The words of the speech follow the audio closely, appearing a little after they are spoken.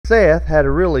Seth had a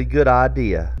really good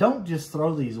idea. Don't just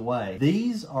throw these away.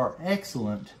 These are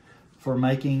excellent for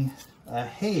making a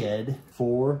head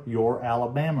for your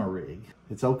Alabama rig.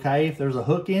 It's okay if there's a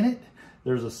hook in it.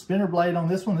 There's a spinner blade on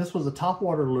this one. This was a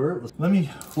topwater lure. Let me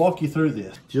walk you through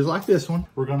this. Just like this one,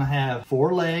 we're gonna have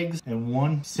 4 legs and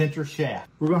 1 center shaft.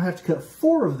 We're gonna have to cut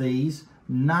 4 of these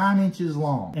 9 inches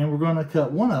long, and we're gonna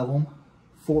cut one of them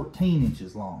 14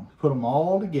 inches long. Put them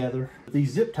all together.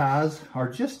 These zip ties are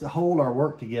just to hold our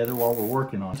work together while we're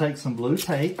working on it. Take some blue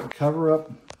tape, cover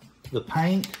up the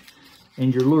paint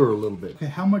and your lure a little bit. Okay,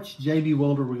 how much JB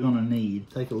welder we're gonna need?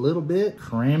 Take a little bit,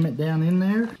 cram it down in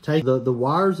there. Take the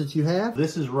wires that you have.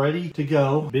 This is ready to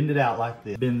go. Bend it out like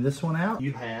this. Bend this one out.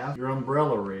 You have your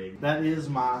umbrella rig. That is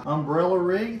my umbrella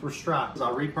rig for stripes.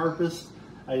 I repurposed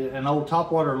an old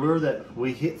topwater lure that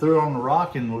we threw on the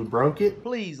rock and we broke it.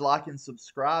 Please like and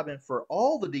subscribe, and for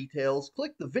all the details,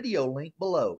 click the video link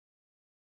below.